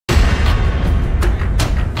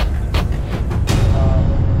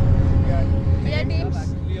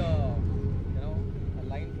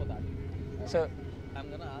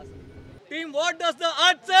Team, what does the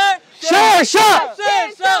art say? Shershah!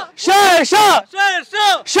 Shershah! Shershah!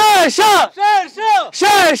 Shershah! Shershah! Shershah!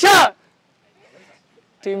 Shershah!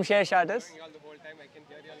 Team Shershah it is. All the whole time I can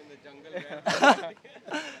hear you all in the jungle.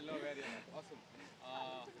 Hello, very awesome.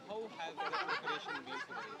 How has the preparation been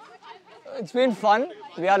for the race? It's been fun.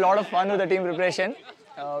 We had a lot of fun with the team preparation.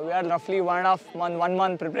 We had roughly 1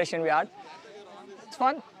 month preparation we had. It's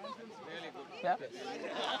fun. Really good. Yeah.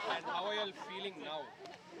 And how are you all feeling now?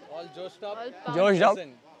 All joshed up. Joshed up.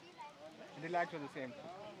 Relax with the same.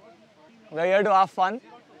 We're here to have fun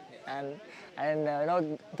and you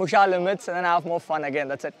know, push our limits and then have more fun again.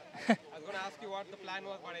 That's it. I was going to ask you what the plan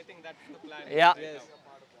was, but I think that's the plan. Yeah. Right Yes. now.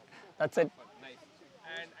 That's it. Nice.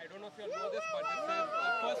 And I don't know if you all know this, but this is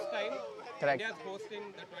the first time Correct. India is hosting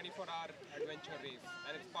the 24-hour adventure race,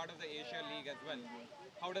 and it's part of the Asia League as well.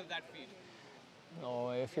 How does that feel? No,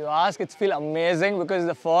 if you ask, it's feel amazing because it's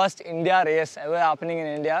the first India race ever happening in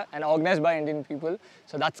India and organized by Indian people.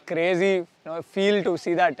 So that's crazy, you know, feel to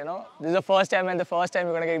see that, you know. This is the first time and the first time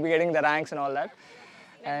we're going to be getting the ranks and all that.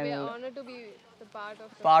 And we are honored to be the part of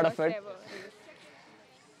the first ever race.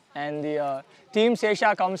 And the team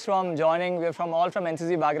Shershah comes from joining, we're all from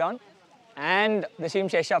NCC background. And the team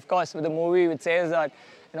Shershah, of course, with the movie which says that,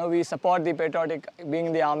 you know, we support the patriotic being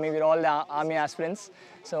in the army, we're all the army aspirants.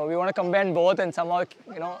 So we want to combine both and somehow,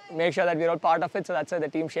 you know, make sure that we're all part of it. So that's why the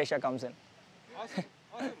team Shershah comes in. Awesome.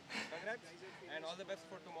 Awesome. Congrats. And all the best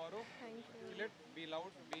for tomorrow. Thank you. Kill it, be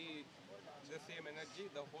loud, be the same energy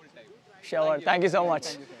the whole time. Sure. Thank you so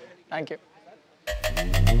much. Thank you.